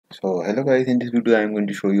So hello guys, in this video I am going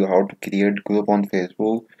to show you how to create group on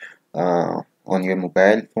Facebook on your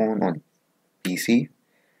mobile phone on PC.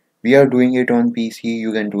 We are doing it on PC.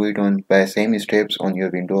 You can do it on by same steps on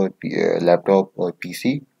your Windows laptop or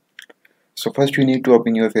PC. So first you need to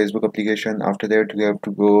open your Facebook application. After that you have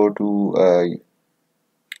to go to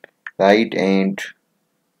right and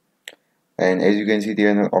as you can see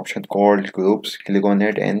there is an option called groups. Click on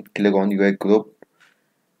it and click on your group.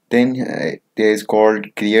 Then there is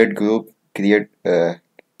called create group. Click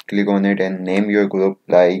on it and name your group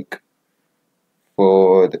like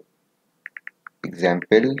for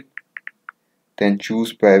example. Then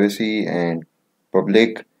choose privacy and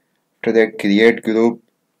public. After that create group.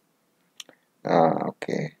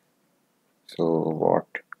 Okay, so what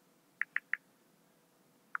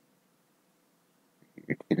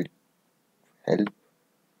it will help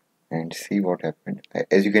and see what happened.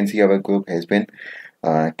 As you can see our group has been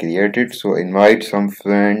created, so invite some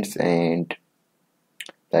friends and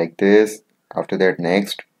like this. After that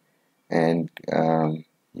next and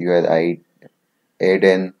you add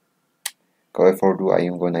an cover photo. I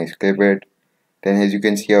am gonna skip it. Then as you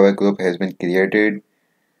can see our group has been created,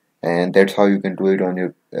 and that's how you can do it on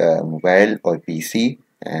your mobile or PC.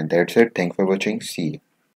 And that's it. Thanks for watching. See you.